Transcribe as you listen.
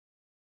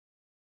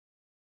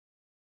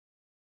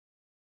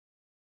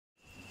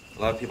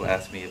A lot of people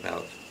ask me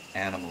about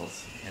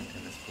animals in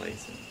this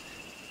place, and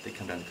they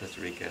come down to Costa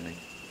Rica and they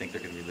think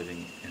they're going to be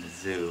living in a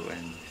zoo,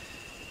 and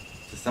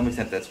to some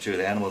extent that's true.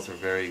 The animals are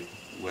very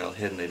well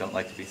hidden. They don't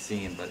like to be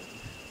seen, but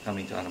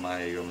coming to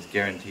Anamaya, you're almost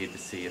guaranteed to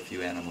see a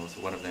few animals.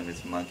 One of them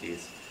is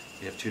monkeys.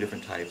 We have two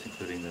different types,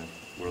 including the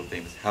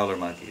world-famous howler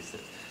monkeys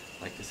that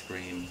like to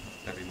scream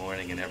every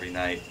morning and every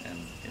night and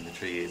in the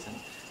trees, and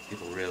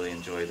people really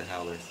enjoy the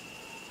howlers.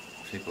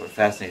 People are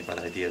fascinated by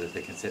the idea that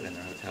they can sit in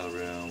their hotel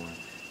room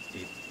or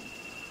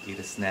eat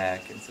a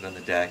snack and sit on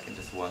the deck and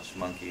just watch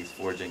monkeys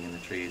foraging in the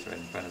trees right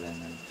in front of them.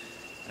 And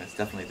it's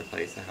definitely the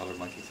place. The howler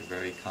monkeys are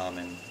very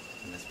common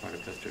in this part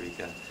of Costa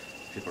Rica.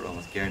 People are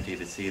almost guaranteed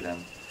to see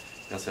them.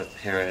 We also have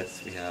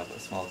parrots. We have a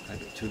small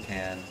kind of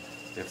toucan.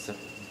 We have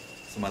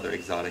some other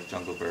exotic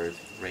jungle birds,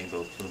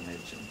 rainbow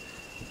plumage, and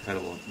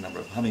incredible number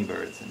of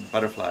hummingbirds and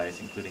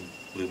butterflies, including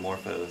blue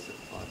morphos that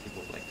a lot of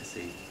people like to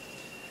see.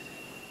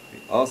 We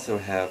also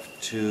have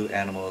two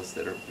animals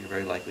that you're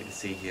very likely to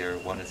see here.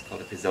 One is called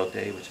a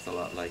pizote, which is a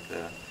lot like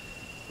the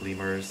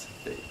lemurs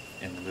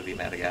in the movie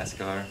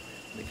Madagascar.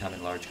 They come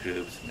in large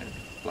groups, and they're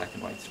black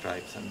and white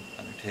stripes on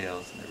their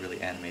tails, and they're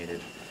really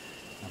animated.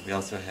 We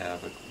also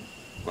have a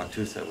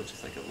guatusa, which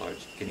is like a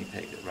large guinea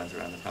pig that runs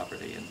around the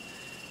property and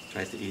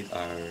tries to eat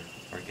our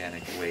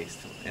organic waste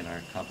in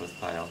our compost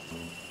pile.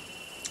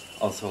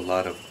 Also a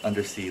lot of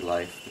undersea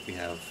life. That we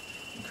have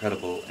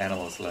incredible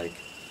animals like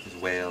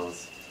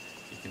whales.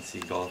 You can see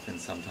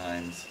dolphins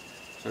sometimes.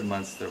 Certain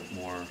months there are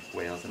more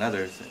whales than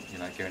others, and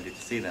you're not guaranteed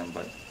to see them,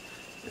 but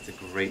it's a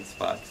great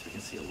spot because we can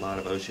see a lot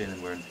of ocean,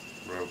 and we're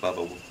above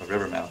a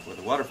river mouth where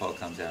the waterfall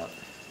comes out.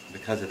 And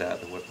because of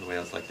that, the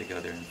whales like to go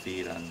there and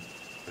feed on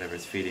whatever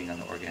is feeding on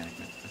the organic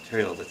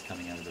material that's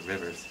coming out of the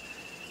rivers.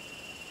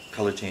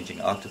 Color-changing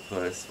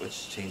octopus,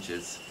 which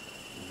changes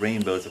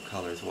rainbows of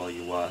colors while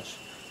you watch.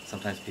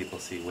 Sometimes people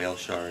see whale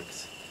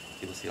sharks,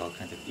 people see all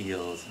kinds of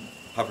eels and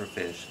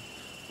pufferfish.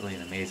 Really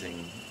an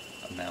amazing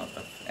amount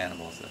of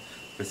animals. The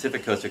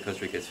Pacific coast of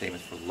Costa Rica is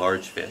famous for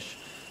large fish,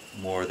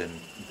 more than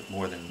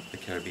the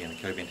Caribbean. The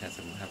Caribbean tends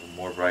to have a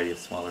more variety of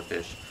smaller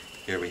fish.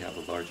 Here we have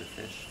a larger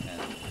fish,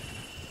 and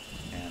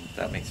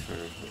that makes for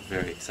a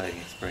very exciting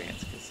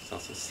experience because there's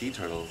also sea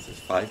turtles. There's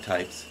 5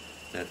 types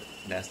that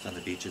nest on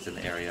the beaches in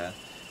the area,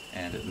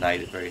 and at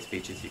night at various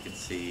beaches you can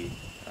see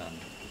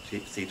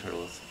sea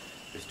turtles.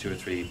 There's 2 or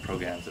 3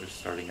 programs that are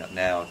starting up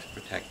now to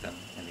protect them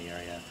in the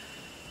area.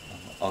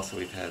 Also,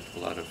 we've had a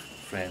lot of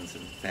friends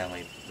and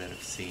family that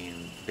have seen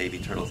baby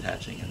turtles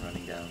hatching and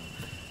running down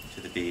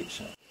to the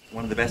beach.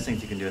 One of the best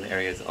things you can do in the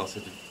area is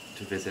also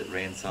to visit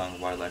Rainsong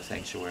Wildlife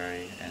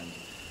Sanctuary, and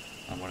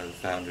I'm one of the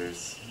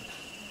founders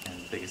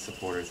and biggest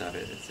supporters of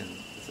it.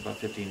 It's about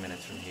 15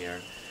 minutes from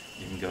here.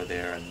 You can go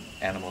there, and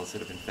animals that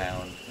have been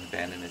found and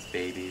abandoned as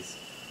babies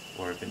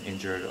or have been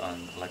injured on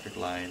electric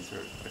lines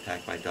or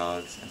attacked by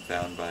dogs and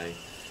found by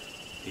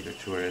either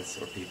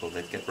tourists or people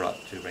that get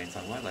brought to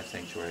Rainsong Wildlife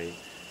Sanctuary.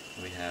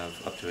 And we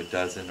have up to a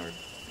dozen or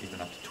even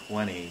up to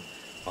 20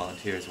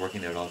 volunteers working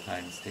there at all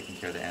times, taking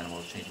care of the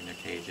animals, changing their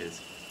cages.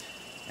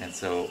 And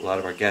so a lot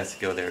of our guests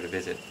go there to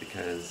visit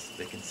because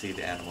they can see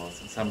the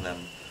animals, and some of them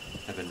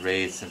have been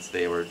raised since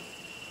they were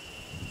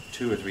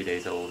 2 or 3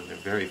 days old, and they're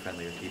very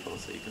friendly with people,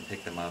 so you can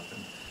pick them up.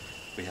 And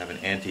we have an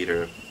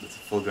anteater. It's a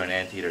full-grown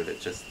anteater that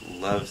just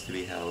loves to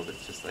be held.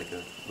 It's just like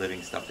a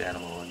living stuffed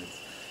animal, and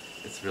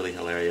it's really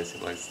hilarious.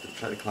 It likes to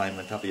try to climb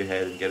on top of your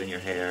head and get in your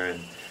hair, and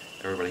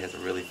everybody has a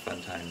really fun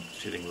time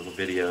shooting little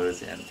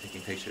videos and taking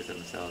pictures of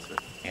themselves with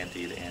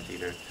Auntie the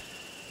anteater.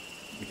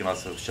 We can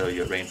also show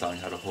you at Rainsong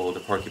how to hold a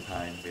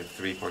porcupine. We have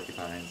 3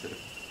 porcupines that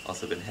have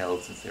also been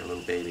held since they were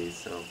little babies,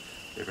 so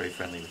they're very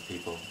friendly with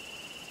people.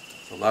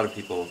 So a lot of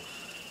people,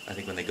 I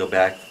think when they go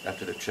back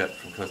after their trip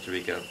from Costa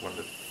Rica, one of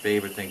the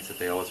favorite things that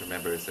they always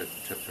remember is their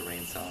trip to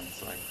Rainsong.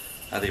 So I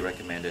highly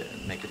recommend it,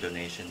 and make a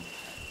donation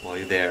while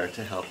you're there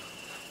to help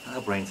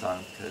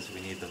Rainsong, because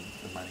we need the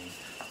money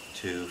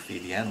to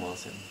feed the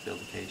animals and build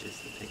the cages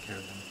to take care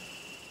of them.